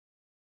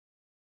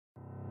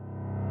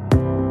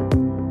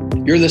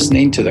You're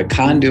listening to the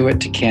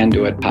Conduit to Can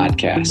Do It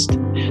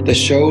podcast, the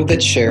show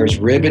that shares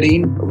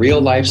riveting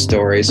real-life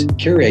stories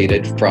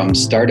curated from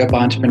startup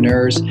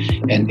entrepreneurs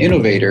and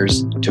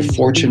innovators to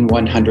Fortune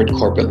 100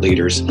 corporate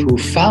leaders who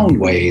found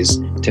ways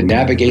to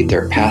navigate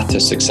their path to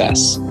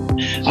success.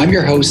 I'm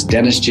your host,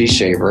 Dennis G.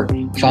 Shaver,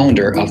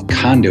 founder of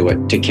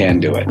Conduit to Can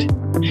Do It.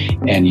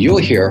 And you'll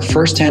hear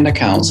firsthand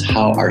accounts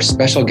how our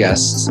special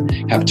guests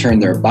have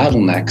turned their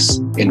bottlenecks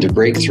into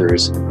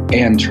breakthroughs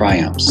and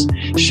triumphs,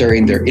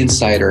 sharing their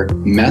insider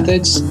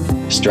methods,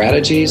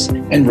 strategies,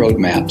 and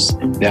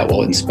roadmaps that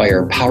will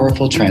inspire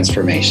powerful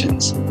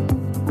transformations.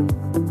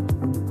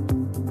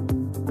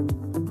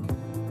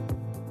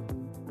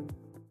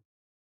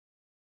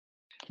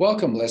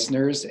 Welcome,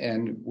 listeners,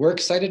 and we're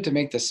excited to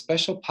make this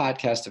special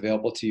podcast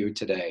available to you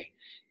today.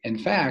 In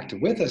fact,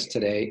 with us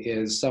today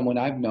is someone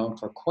I've known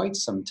for quite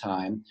some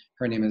time.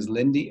 Her name is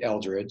Lyn-Dee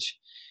Eldridge,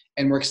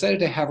 and we're excited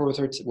to have her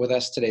with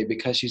us today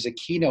because she's a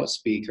keynote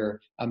speaker,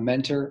 a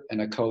mentor,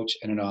 and a coach,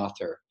 and an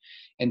author.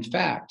 In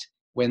fact,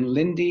 when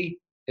Lyn-Dee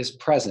is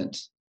present,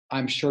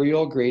 I'm sure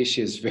you'll agree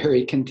she is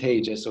very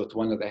contagious with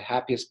one of the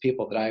happiest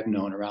people that I've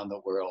known around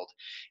the world.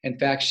 In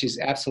fact, she's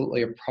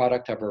absolutely a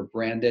product of her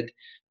branded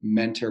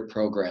mentor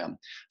program.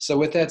 So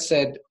with that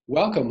said,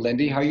 welcome,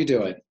 Lyn-Dee. How are you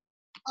doing?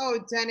 Oh,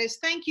 Dennis,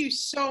 thank you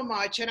so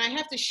much. And I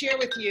have to share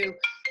with you,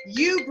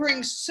 you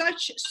bring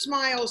such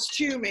smiles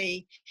to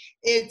me.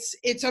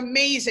 It's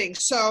amazing.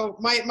 So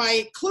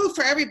my clue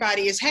for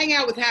everybody is hang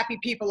out with happy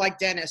people like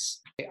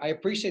Dennis. I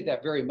appreciate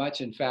that very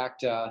much. In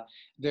fact,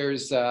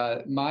 there's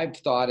my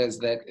thought is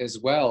that as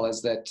well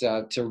is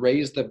that to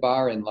raise the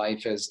bar in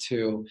life is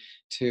to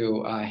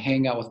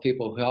hang out with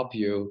people who help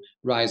you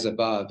rise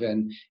above.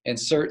 And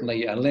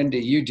certainly, Lyn-Dee,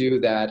 you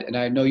do that. And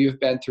I know you've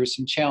been through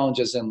some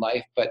challenges in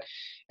life, but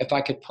if I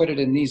could put it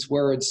in these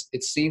words,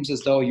 it seems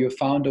as though you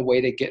found a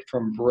way to get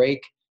from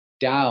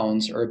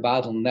breakdowns or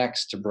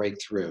bottlenecks to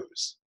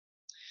breakthroughs.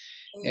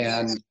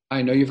 And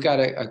I know you've got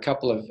a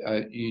couple of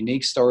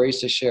unique stories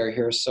to share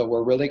here, so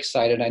we're really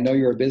excited. I know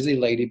you're a busy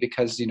lady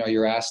because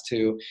you're asked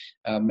to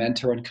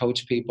mentor and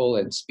coach people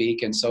and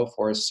speak and so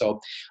forth. So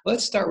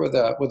let's start with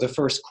the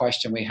first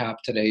question we have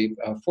today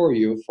for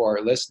you, for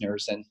our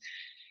listeners, and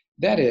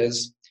that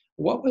is,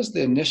 what was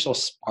the initial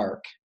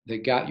spark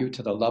that got you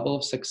to the level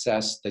of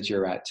success that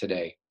you're at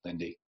today,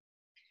 Lyn-Dee?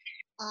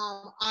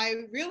 I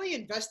really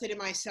invested in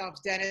myself,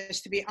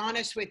 Dennis, to be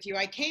honest with you.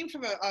 I came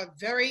from a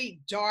very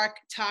dark,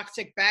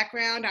 toxic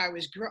background.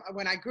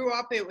 When I grew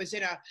up, it was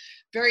in a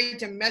very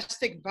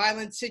domestic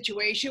violent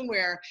situation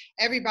where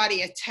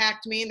everybody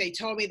attacked me and they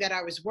told me that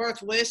I was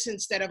worthless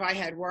instead of I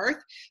had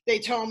worth. They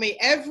told me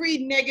every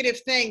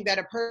negative thing that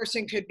a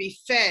person could be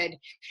fed.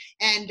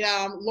 And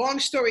long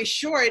story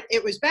short,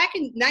 it was back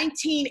in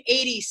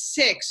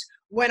 1986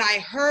 when I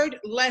heard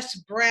Les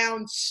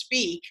Brown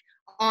speak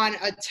on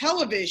a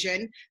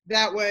television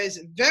that was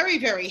very,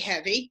 very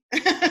heavy.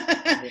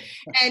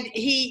 And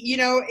he,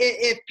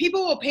 if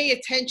people will pay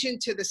attention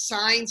to the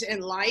signs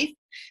in life,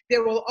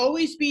 there will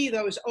always be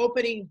those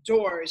opening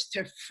doors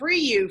to free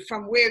you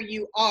from where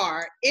you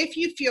are if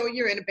you feel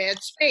you're in a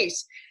bad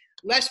space.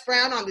 Les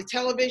Brown on the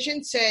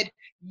television said,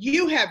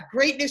 "You have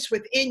greatness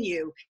within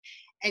you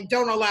and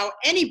don't allow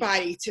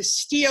anybody to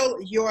steal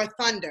your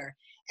thunder."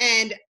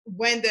 And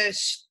when the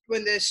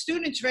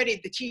student's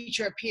ready, the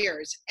teacher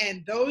appears.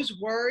 And those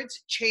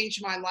words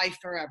changed my life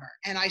forever.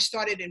 And I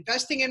started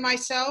investing in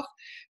myself,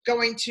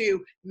 going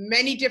to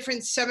many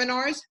different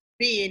seminars,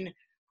 being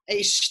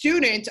a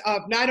student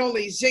of not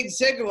only Zig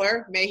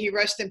Ziglar, may he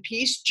rest in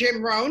peace,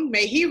 Jim Rohn,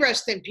 may he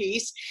rest in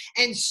peace,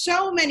 and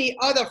so many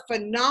other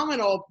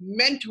phenomenal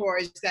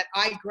mentors that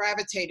I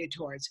gravitated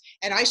towards.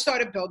 And I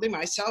started building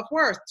my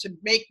self-worth to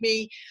make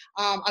me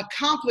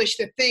accomplish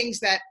the things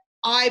that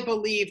I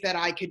believed that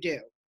I could do.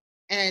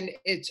 And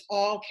it's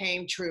all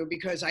came true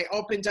because I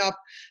opened up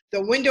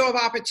the window of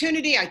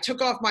opportunity. I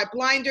took off my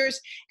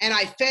blinders and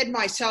I fed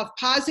myself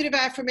positive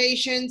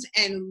affirmations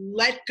and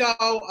let go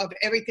of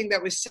everything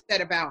that was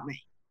said about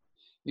me.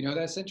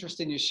 That's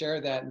interesting you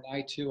share that. And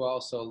I too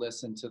also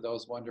listen to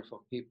those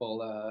wonderful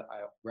people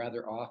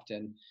rather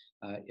often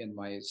in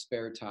my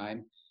spare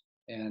time.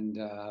 And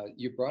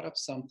you brought up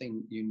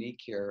something unique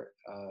here.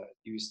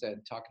 You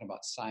said talking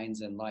about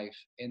signs in life.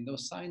 And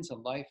those signs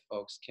in life,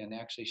 folks, can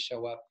actually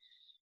show up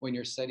when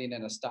you're sitting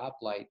in a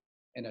stoplight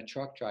and a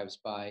truck drives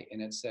by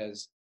and it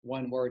says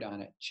one word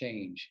on it,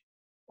 change.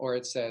 Or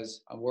it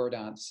says a word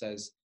on it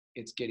says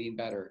it's getting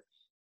better.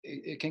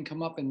 It can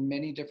come up in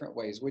many different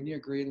ways. Wouldn't you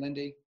agree,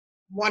 Lyn-Dee?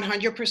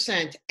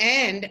 100%.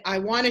 And I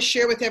want to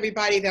share with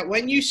everybody that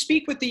when you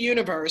speak with the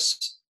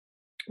universe,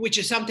 which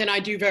is something I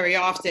do very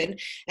often,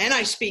 and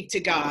I speak to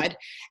God,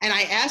 and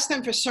I ask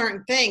them for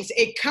certain things,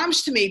 it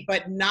comes to me,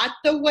 but not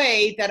the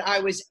way that I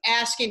was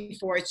asking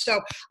for it. So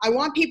I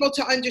want people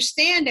to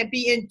understand and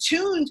be in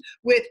tune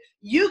with,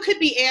 you could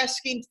be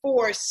asking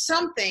for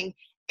something,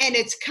 and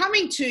it's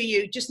coming to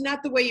you, just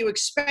not the way you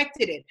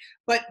expected it,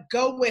 but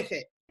go with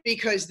it.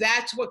 Because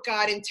that's what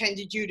God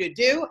intended you to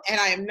do.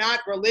 And I am not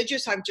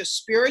religious, I'm just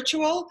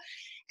spiritual.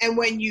 And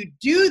when you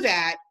do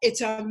that,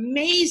 it's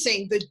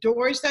amazing the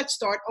doors that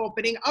start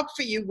opening up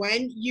for you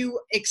when you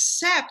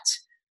accept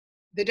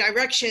the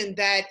direction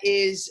that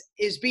is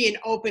being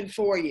open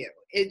for you.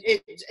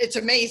 It's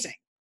amazing,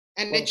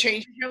 and it Well,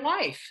 changes your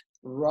life.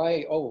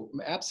 right. Oh,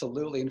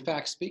 absolutely. In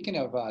fact, speaking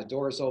of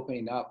doors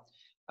opening up,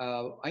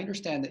 I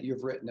understand that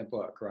you've written a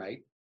book,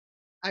 right?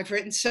 I've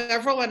written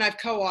several and I've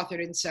co-authored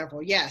in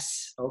several.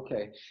 Yes.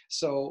 Okay.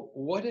 So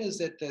what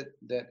is it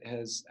that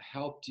has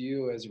helped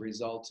you as a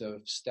result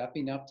of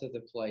stepping up to the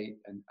plate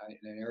and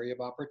in an area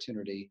of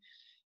opportunity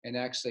and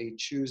actually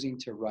choosing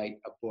to write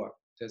a book?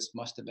 This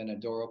must have been a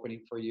door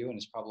opening for you and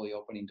it's probably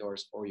opening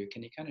doors for you.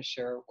 Can you kind of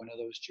share one of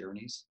those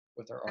journeys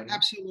with our audience?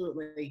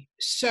 Absolutely.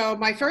 So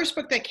my first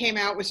book that came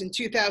out was in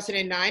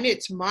 2009.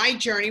 It's my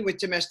journey with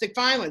domestic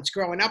violence,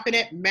 growing up in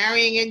it,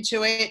 marrying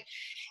into it,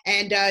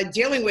 and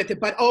dealing with it,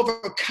 but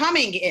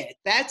overcoming it.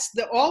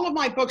 All of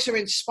my books are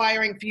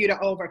inspiring for you to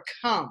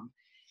overcome.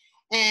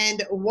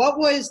 And what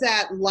was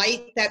that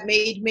light that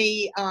made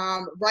me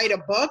write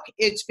a book?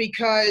 It's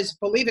because,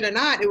 believe it or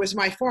not, it was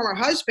my former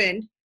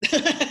husband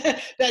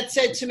that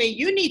said to me,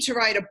 "You need to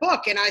write a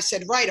book." And I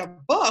said, "Write a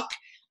book?"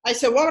 I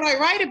said, "What would I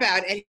write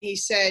about?" And he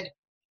said,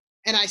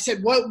 and I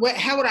said,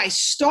 how would I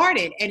start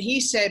it? And he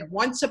said,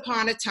 "Once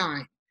upon a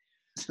time."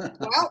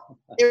 Well,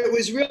 it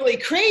was really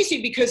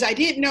crazy because I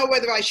didn't know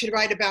whether I should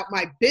write about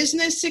my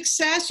business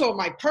success or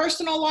my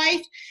personal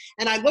life.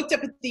 And I looked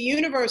up at the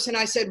universe and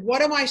I said,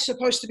 what am I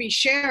supposed to be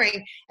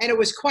sharing? And it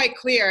was quite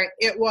clear.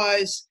 It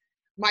was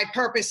my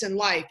purpose in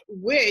life,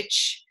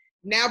 which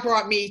now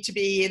brought me to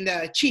be in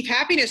the chief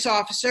happiness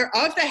officer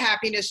of the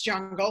happiness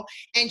jungle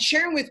and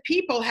sharing with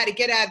people how to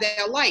get out of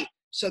their light.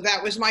 So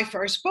that was my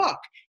first book,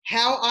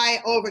 how I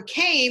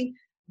overcame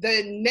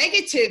the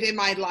negative in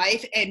my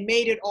life and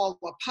made it all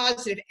a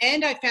positive.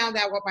 And I found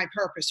out what my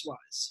purpose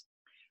was.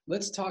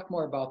 Let's talk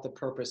more about the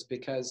purpose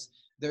because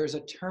there's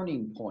a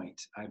turning point,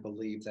 I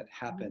believe, that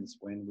happens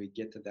when we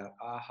get to that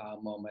aha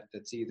moment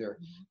that's either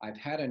I've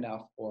had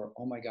enough or,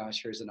 oh my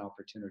gosh, here's an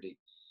opportunity.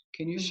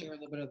 Can you share a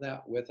little bit of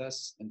that with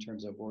us in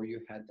terms of where you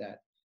had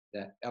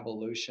that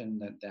evolution,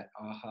 that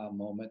aha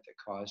moment that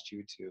caused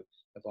you to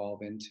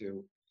evolve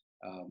into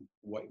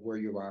where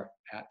you are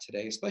at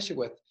today, especially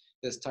with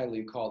this title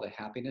you call the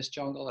happiness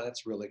jungle?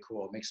 That's really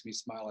cool. It makes me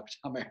smile every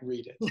time I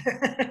read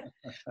it.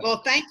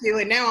 Well, thank you.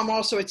 And now I'm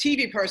also a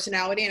TV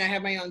personality and I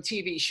have my own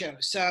TV show.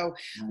 So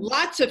Nice.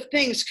 lots of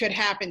things could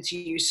happen to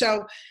you.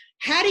 So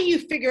how do you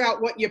figure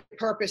out what your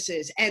purpose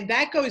is? And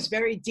that goes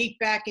very deep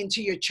back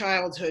into your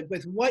childhood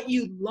with what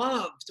you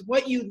loved,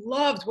 what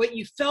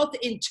you felt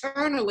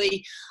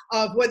internally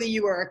of whether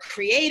you were a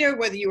creator,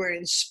 whether you were an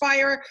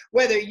inspirer,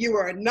 whether you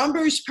were a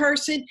numbers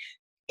person.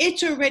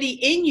 It's already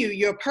in you,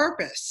 your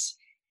purpose.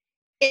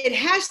 It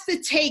has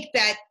to take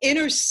that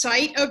inner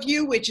sight of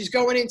you, which is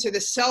going into the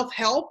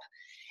self-help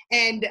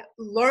and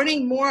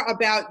learning more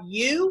about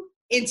you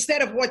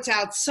instead of what's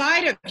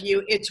outside of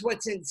you. It's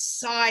what's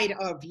inside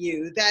of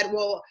you that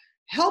will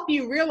help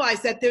you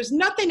realize that there's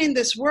nothing in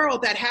this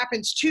world that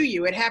happens to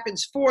you. It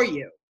happens for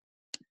you.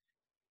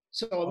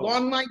 So Oh,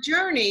 along my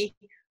journey,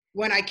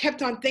 when I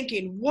kept on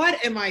thinking, what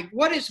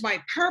is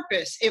my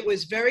purpose? It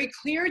was very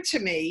clear to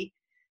me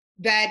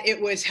that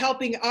it was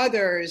helping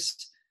others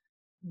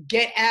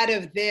get out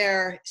of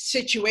their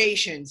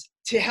situations,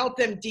 to help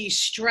them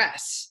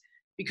de-stress,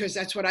 because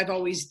that's what I've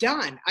always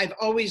done. I've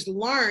always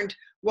learned,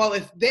 well,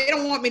 if they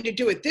don't want me to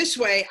do it this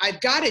way,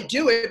 I've got to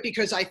do it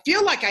because I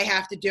feel like I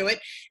have to do it.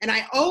 And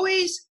I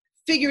always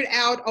figured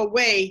out a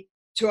way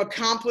to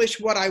accomplish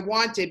what I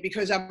wanted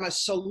because I'm a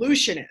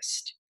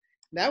solutionist.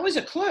 That was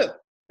a clue.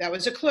 That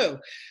was a clue.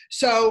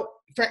 So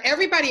for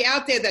everybody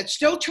out there that's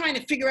still trying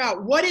to figure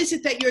out what is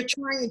it that you're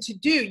trying to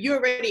do, you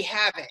already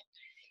have it.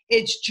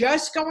 It's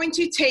just going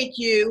to take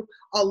you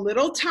a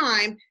little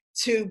time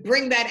to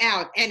bring that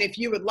out. And if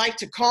you would like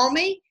to call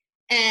me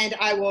and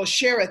I will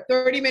share a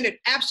 30-minute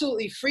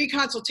absolutely free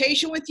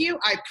consultation with you,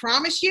 I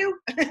promise you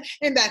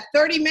in that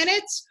 30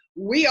 minutes,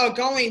 we are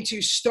going to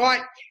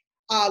start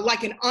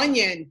like an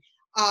onion,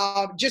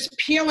 just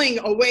peeling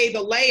away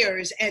the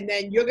layers. And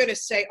then you're going to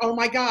say, oh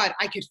my God,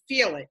 I could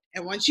feel it.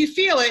 And once you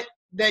feel it,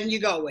 then you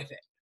go with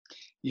it.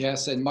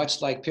 yes. And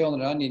much like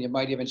peeling an onion, you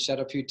might even shed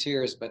a few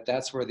tears, but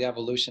that's where the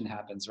evolution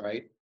happens,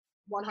 right?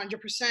 100%.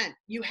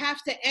 You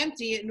have to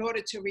empty in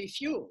order to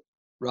refuel.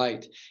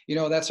 Right. You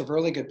know, that's a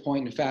really good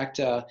point. In fact,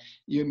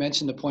 you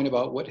mentioned the point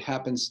about what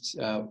happens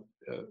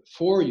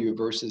for you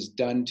versus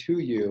done to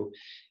you.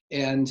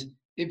 And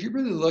if you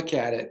really look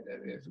at it,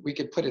 if we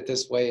could put it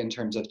this way in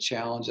terms of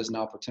challenges and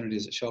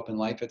opportunities that show up in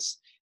life, it's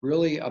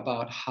really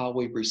about how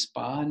we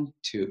respond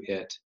to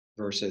it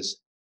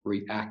versus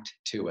react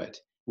to it.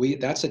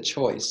 That's a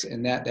choice,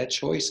 and that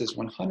choice is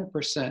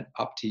 100%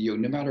 up to you,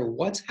 no matter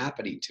what's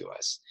happening to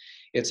us.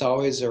 It's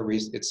always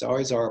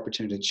our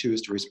opportunity to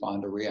choose to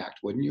respond or react.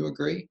 Wouldn't you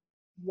agree?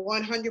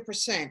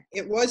 100%.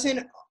 It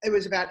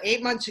was about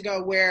 8 months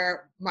ago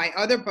where my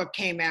other book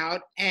came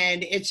out,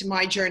 and it's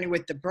my journey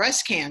with the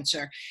breast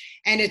cancer.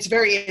 And it's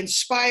very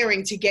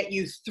inspiring to get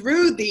you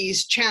through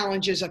these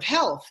challenges of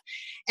health.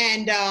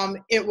 And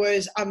it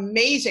was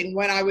amazing.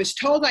 When I was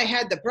told I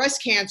had the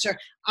breast cancer,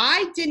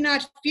 I did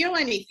not feel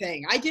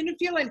anything. I didn't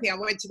feel anything. I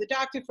went to the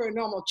doctor for a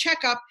normal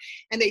checkup,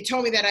 and they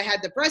told me that I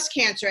had the breast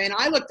cancer. And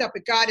I looked up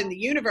at God and the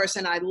universe,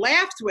 and I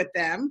laughed with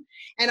them.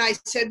 And I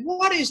said,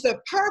 what is the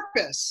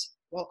purpose?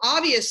 Well,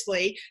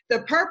 obviously,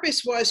 the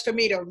purpose was for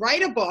me to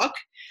write a book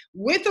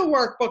with a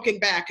workbook in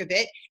back of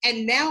it.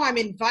 And now I'm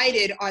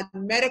invited on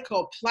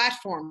medical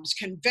platforms,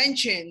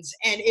 conventions,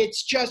 and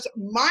it's just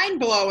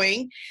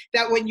mind-blowing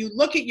that when you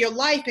look at your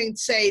life and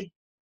say,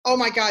 oh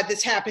my God,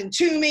 this happened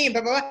to me,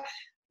 blah, blah, blah.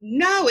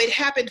 No, it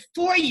happened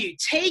for you.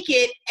 Take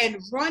it and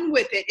run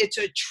with it. It's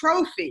a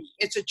trophy.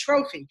 It's a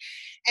trophy.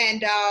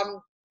 And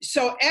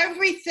so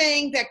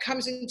everything that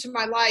comes into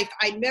my life,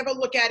 I never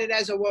look at it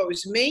as a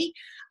woe's me.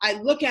 I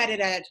look at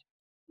it at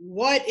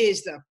what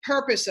is the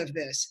purpose of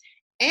this?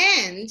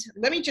 And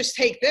let me just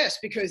take this,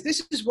 because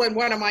this is when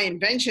one of my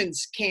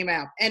inventions came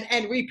out, and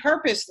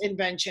repurposed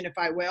invention, if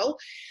I will.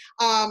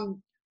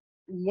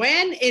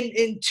 When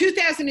in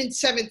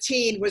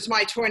 2017 was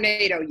my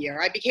tornado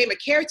year. I became a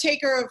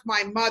caretaker of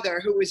my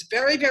mother, who was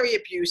very, very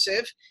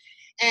abusive.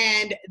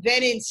 And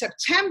then in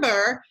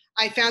September,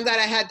 I found out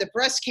I had the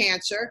breast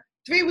cancer.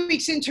 3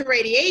 weeks into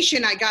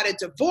radiation, I got a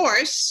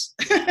divorce.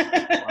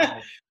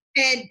 Wow.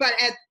 But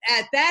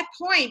at that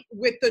point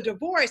with the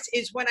divorce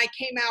is when I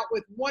came out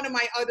with one of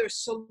my other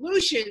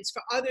solutions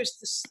for others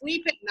to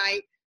sleep at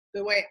night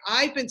the way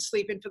I've been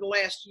sleeping for the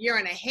last year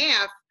and a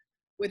half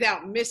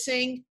without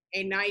missing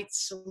a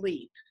night's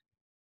sleep.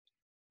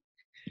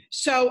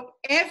 So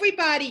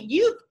everybody,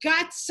 you've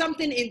got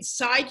something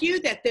inside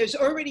you that there's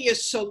already a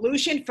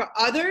solution for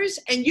others,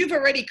 and you've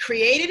already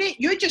created it.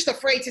 You're just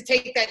afraid to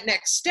take that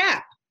next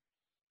step.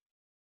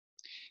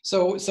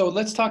 So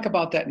let's talk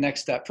about that next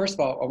step. First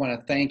of all, I want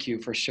to thank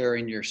you for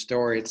sharing your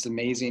story. It's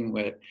amazing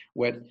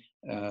what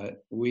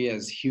we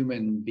as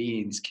human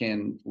beings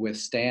can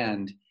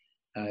withstand,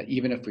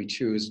 even if we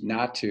choose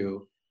not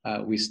to.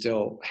 We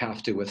still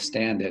have to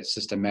withstand it. It's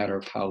just a matter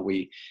of how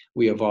we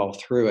evolve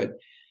through it.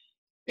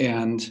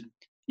 And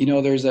you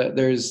know, there's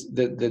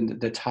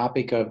the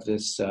topic of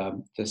this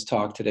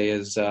talk today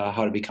is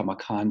how to become a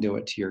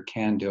conduit to your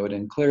can do it.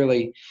 And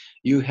clearly,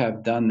 you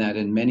have done that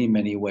in many,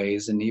 many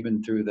ways, and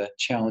even through the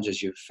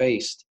challenges you've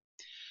faced.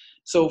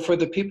 So, for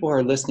the people who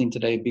are listening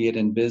today, be it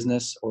in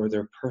business or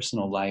their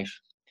personal life,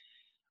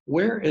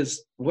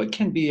 what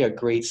can be a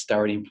great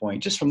starting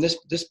point, just from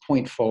this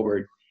point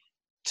forward,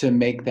 to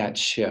make that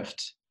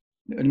shift?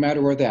 No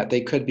matter where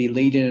they could be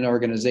leading an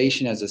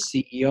organization as a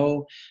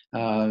CEO,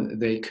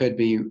 they could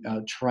be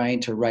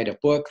trying to write a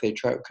book,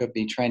 could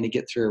be trying to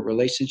get through a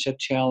relationship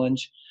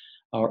challenge,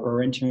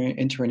 or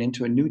entering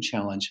into a new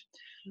challenge.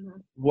 Mm-hmm.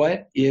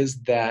 What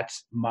is that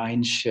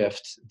mind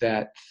shift,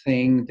 that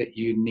thing that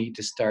you need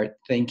to start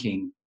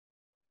thinking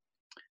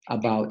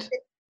about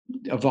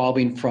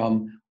evolving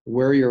from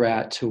where you're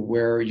at to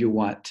where you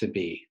want to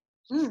be?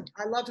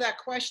 I love that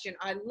question.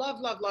 I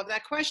love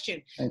that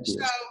question. Thank you.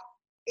 So,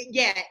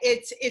 yeah,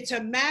 it's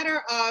a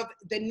matter of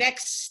the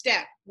next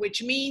step,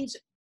 which means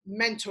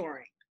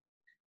mentoring.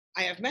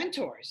 I have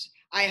mentors.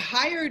 I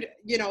hired,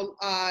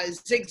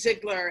 Zig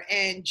Ziglar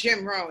and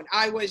Jim Rohn.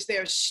 I was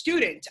their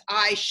student.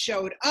 I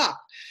showed up.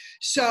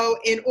 So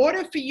in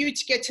order for you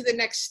to get to the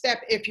next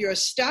step, if you're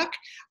stuck,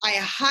 I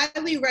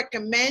highly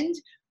recommend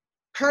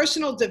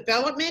personal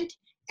development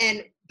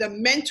and the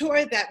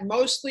mentor that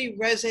mostly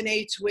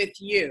resonates with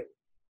you.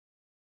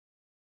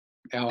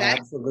 Oh,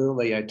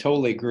 absolutely. I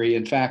totally agree.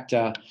 In fact,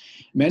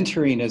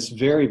 mentoring is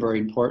very, very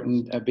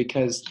important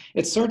because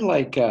it's sort of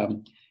like,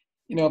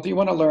 if you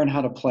want to learn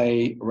how to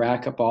play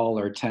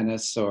racquetball or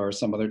tennis or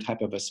some other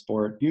type of a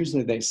sport,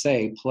 usually they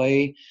say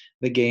play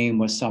the game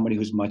with somebody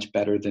who's much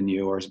better than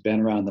you or has been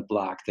around the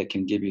block that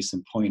can give you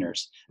some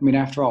pointers. I mean,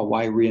 after all,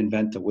 why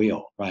reinvent the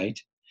wheel, right?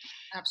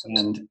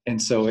 Absolutely.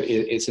 And so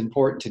it's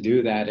important to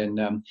do that. And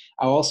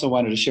I also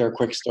wanted to share a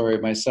quick story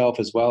of myself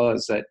as well,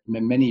 as that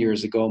many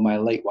years ago, my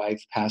late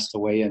wife passed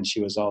away, and she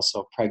was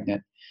also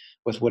pregnant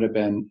with what would have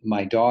been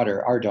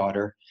our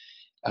daughter,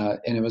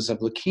 and it was of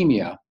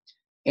leukemia.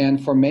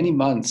 And for many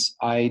months,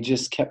 I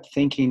just kept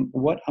thinking,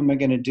 what am I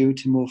going to do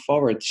to move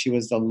forward? She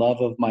was the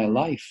love of my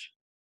life.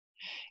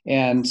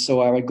 And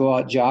so I would go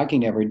out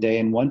jogging every day.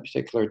 And one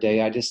particular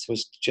day, I just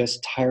was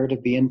tired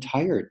of being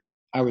tired.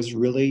 I was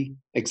really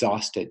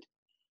exhausted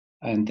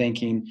and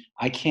thinking,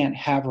 I can't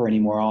have her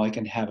anymore. All I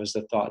can have is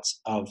the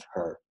thoughts of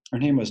her. Her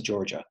name was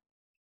Georgia.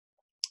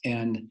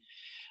 And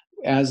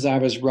as I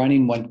was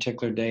running one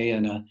particular day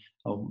in a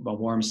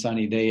warm,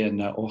 sunny day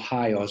in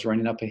Ohio, I was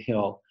running up a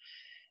hill.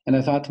 And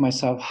I thought to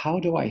myself, how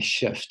do I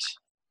shift?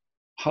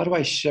 How do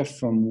I shift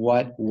from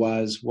what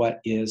was, what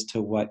is,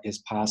 to what is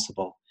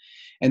possible?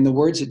 And the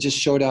words that just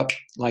showed up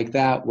like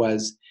that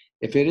was,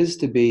 if it is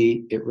to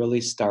be, it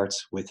really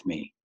starts with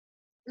me.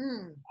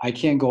 I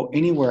can't go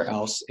anywhere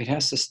else. It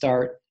has to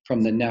start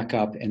from the neck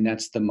up, and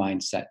that's the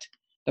mindset.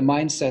 The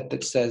mindset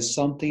that says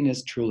something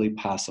is truly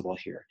possible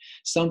here.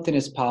 Something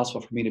is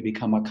possible for me to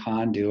become a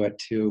conduit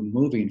to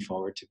moving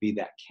forward, to be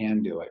that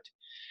can do it.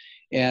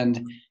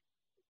 And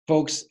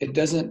folks, it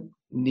doesn't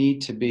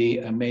need to be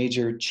a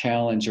major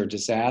challenge or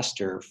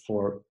disaster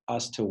for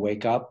us to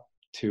wake up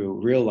to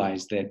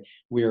realize that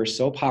we are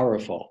so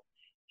powerful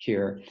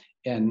here.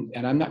 And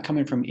I'm not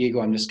coming from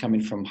ego, I'm just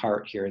coming from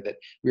heart here, that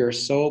we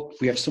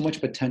have so much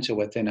potential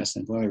within us.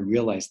 And when we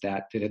realize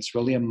that it's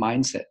really a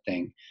mindset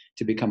thing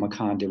to become a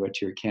conduit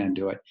to your can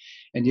do it.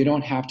 And you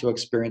don't have to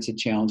experience the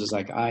challenges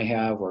like I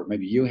have, or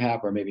maybe you have,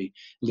 or maybe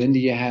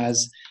Lyn-Dee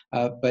has,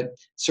 but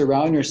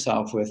surround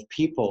yourself with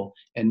people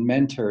and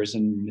mentors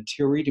and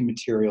reading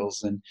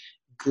materials and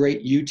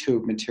great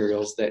YouTube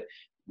materials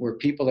where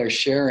people are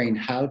sharing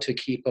how to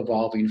keep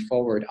evolving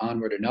forward,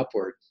 onward and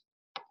upward.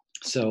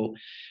 So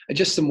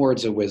just some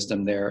words of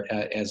wisdom there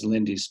as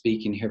Lyn-Dee's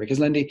speaking here, because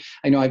Lyn-Dee,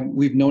 I know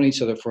we've known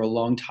each other for a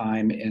long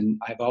time, and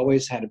I've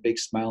always had a big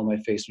smile on my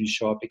face when you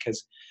show up,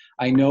 because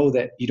I know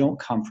that you don't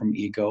come from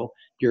ego.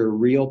 You're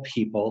real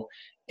people,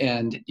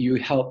 and you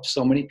help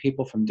so many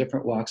people from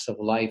different walks of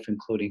life,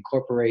 including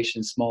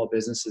corporations, small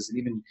businesses, and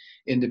even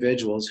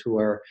individuals who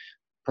are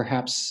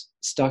perhaps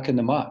stuck in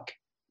the muck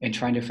and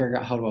trying to figure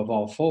out how to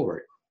evolve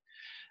forward.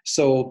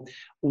 So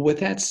with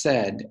that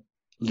said,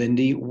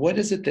 Lyn-Dee, what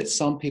is it that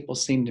some people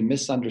seem to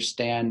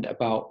misunderstand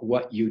about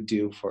what you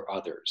do for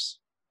others?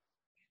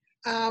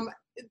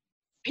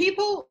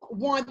 People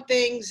want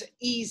things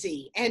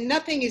easy, and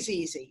nothing is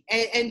easy.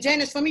 And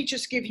Dennis, let me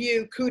just give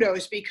you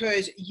kudos,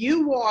 because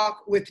you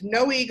walk with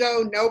no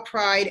ego, no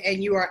pride,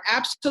 and you are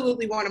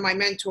absolutely one of my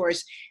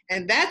mentors.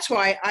 And that's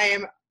why I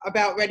am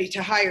about ready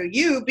to hire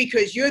you,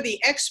 because you're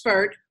the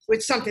expert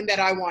with something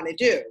that I want to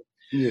do.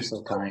 You're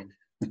so kind.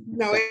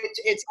 No,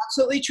 it's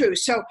absolutely true.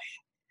 So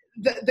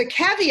the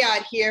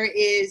caveat here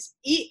is,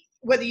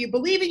 whether you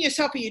believe in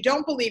yourself or you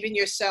don't believe in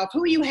yourself,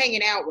 who are you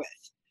hanging out with?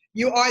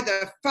 You are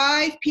the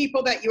 5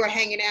 people that you are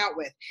hanging out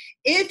with.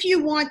 If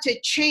you want to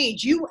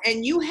change,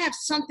 and you have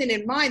something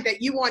in mind that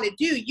you want to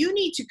do, you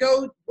need to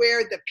go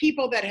where the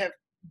people that have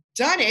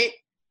done it,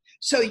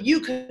 so you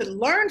could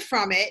learn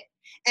from it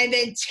and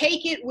then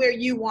take it where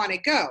you want to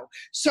go.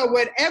 So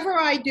whatever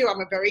I do,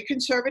 I'm a very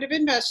conservative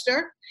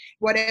investor.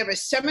 Whatever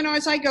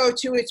seminars I go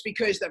to, it's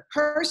because the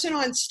person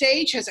on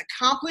stage has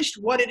accomplished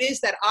what it is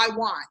that I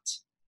want.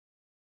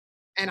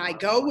 And I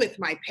go with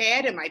my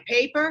pad and my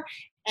paper,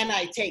 and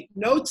I take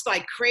notes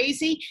like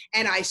crazy,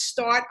 and I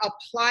start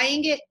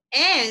applying it,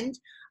 and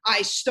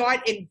I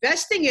start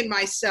investing in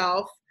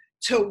myself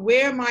to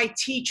where my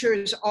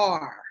teachers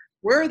are.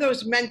 Where are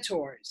those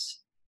mentors?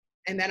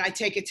 And then I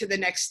take it to the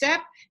next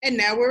step, and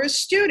now we're a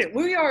student.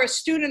 We are a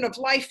student of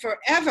life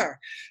forever.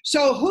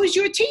 So who's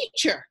your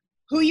teacher?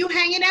 Who are you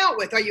hanging out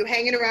with? Are you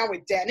hanging around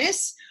with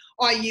Dennis?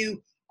 Are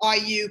you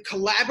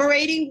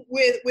collaborating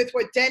with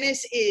what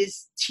Dennis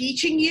is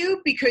teaching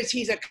you, because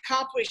he's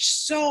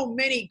accomplished so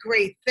many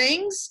great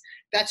things?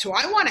 That's who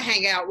I want to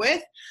hang out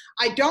with.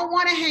 I don't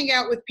want to hang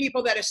out with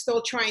people that are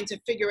still trying to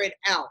figure it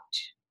out.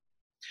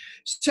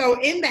 So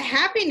in the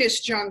happiness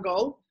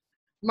jungle,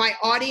 my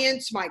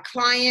audience, my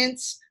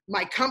clients,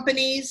 my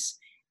companies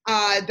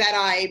that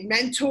I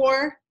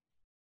mentor,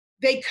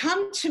 they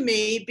come to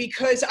me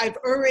because I've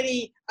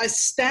already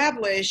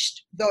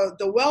established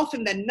the wealth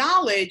and the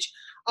knowledge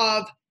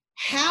of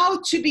how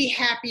to be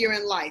happier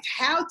in life,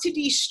 how to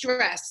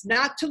de-stress,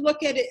 not to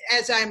look at it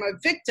as I'm a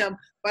victim,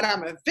 but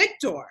I'm a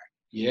victor.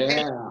 Yeah.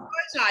 And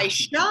because I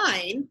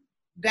shine,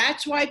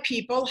 that's why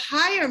people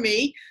hire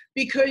me,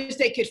 because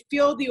they could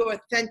feel the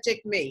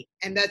authentic me.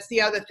 And that's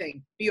the other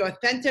thing. Be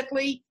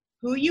authentically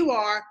who you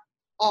are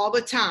all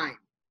the time.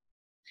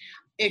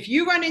 If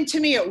you run into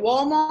me at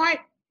Walmart,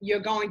 you're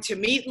going to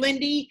meet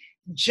Lyn-Dee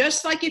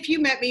just like if you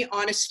met me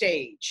on a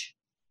stage.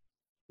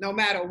 No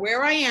matter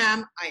where I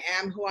am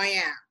who I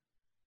am.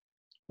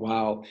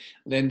 Wow,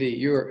 Lyn-Dee,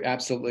 you're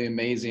absolutely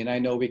amazing. I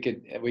know we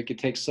could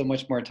take so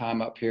much more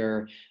time up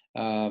here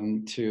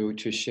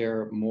to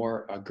share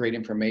more great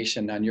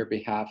information on your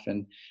behalf,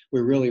 and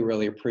we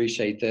really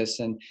appreciate this.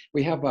 And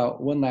we have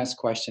one last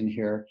question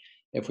here,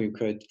 if we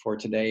could, for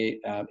today,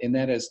 and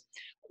that is,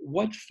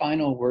 what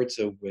final words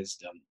of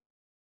wisdom,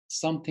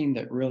 something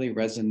that really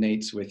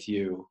resonates with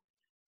you,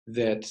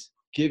 that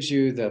gives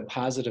you the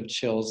positive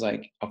chills,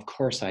 like, of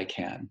course I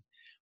can?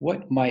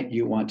 What might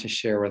you want to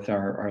share with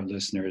our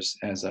listeners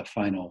as a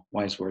final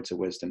wise words of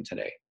wisdom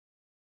today?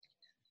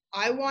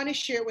 I want to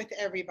share with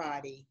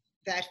everybody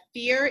that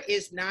fear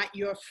is not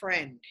your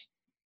friend.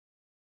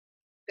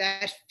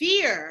 That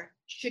fear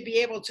should be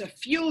able to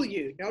fuel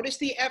you. Notice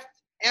the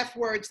F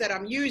words that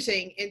I'm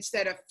using.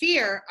 Instead of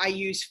fear, I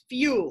use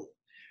fuel.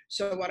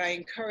 So what I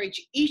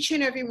encourage each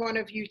and every one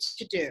of you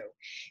to do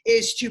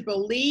is to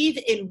believe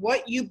in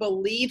what you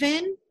believe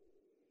in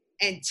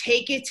and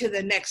take it to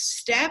the next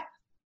step,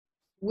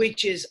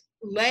 which is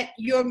let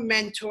your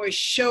mentors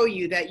show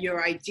you that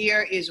your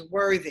idea is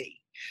worthy.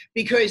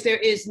 Because there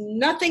is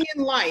nothing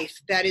in life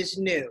that is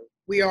new.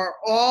 We are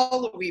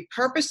all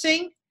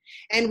repurposing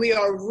and we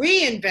are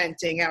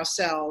reinventing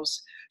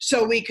ourselves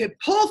so we could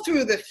pull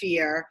through the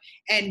fear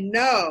and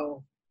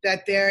know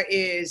that there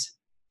is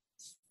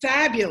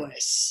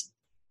fabulous,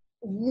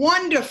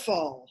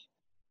 wonderful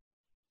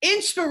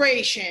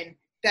inspiration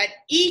that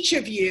each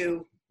of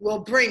you will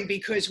bring,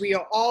 because we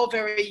are all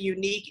very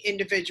unique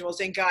individuals,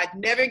 and God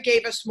never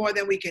gave us more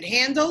than we could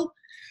handle.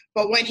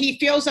 But when he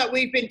feels that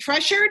we've been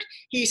pressured,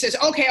 he says,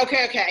 okay.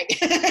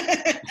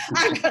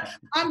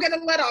 I'm going to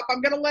let up.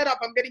 I'm going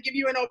to give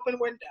you an open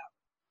window.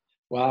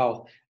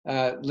 Wow.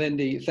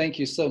 Lyn-Dee, thank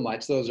you so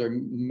much. Those are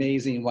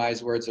amazing,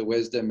 wise words of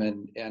wisdom.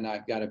 And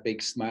I've got a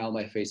big smile on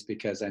my face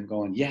because I'm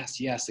going,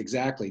 yes,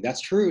 exactly. That's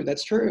true.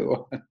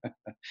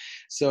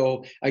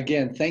 So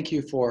again, thank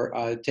you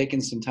for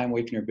taking some time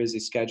away from your busy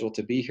schedule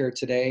to be here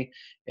today.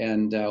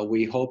 And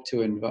we hope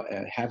to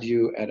have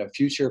you at a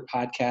future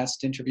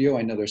podcast interview.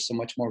 I know there's so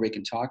much more we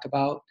can talk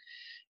about.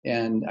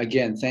 And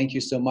again, thank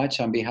you so much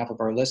on behalf of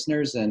our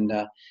listeners, and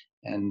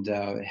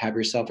have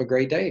yourself a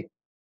great day.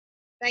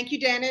 Thank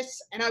you,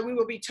 Dennis. And we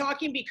will be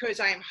talking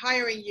because I am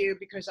hiring you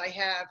because I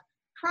have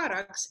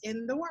products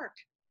in the work.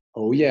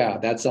 Oh, yeah.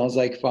 That sounds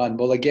like fun.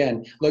 Well,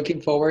 again,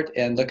 looking forward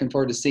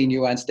to seeing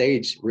you on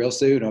stage real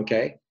soon.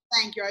 Okay.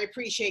 Thank you. I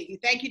appreciate you.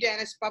 Thank you,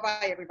 Dennis.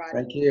 Bye-bye, everybody.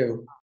 Thank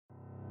you.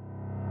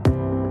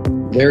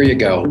 There you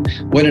go.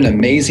 What an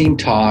amazing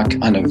talk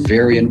on a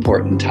very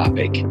important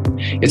topic.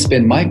 It's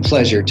been my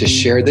pleasure to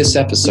share this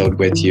episode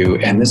with you,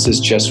 and this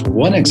is just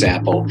one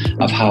example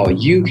of how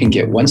you can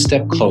get one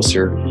step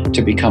closer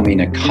to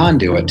becoming a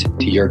conduit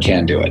to your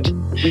can-do-it.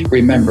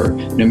 Remember,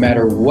 no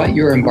matter what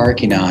you're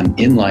embarking on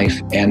in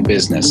life and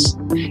business,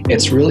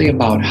 it's really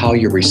about how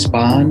you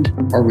respond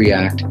or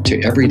react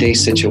to everyday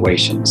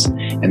situations,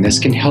 and this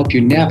can help you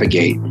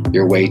navigate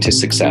your way to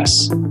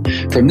success.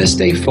 From this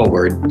day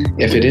forward,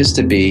 if it is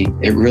to be,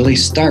 it really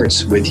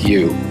starts with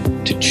you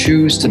to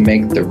choose to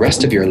make the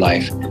rest of your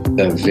life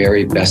the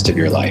very best of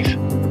your life.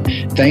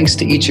 Thanks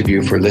to each of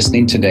you for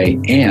listening today.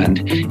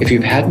 And if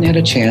you hadn't had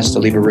a chance to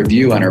leave a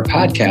review on our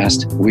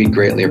podcast, we'd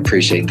greatly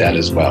appreciate that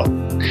as well.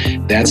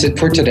 That's it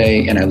for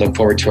today, and I look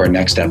forward to our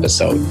next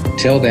episode.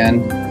 Till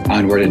then,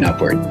 onward and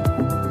upward.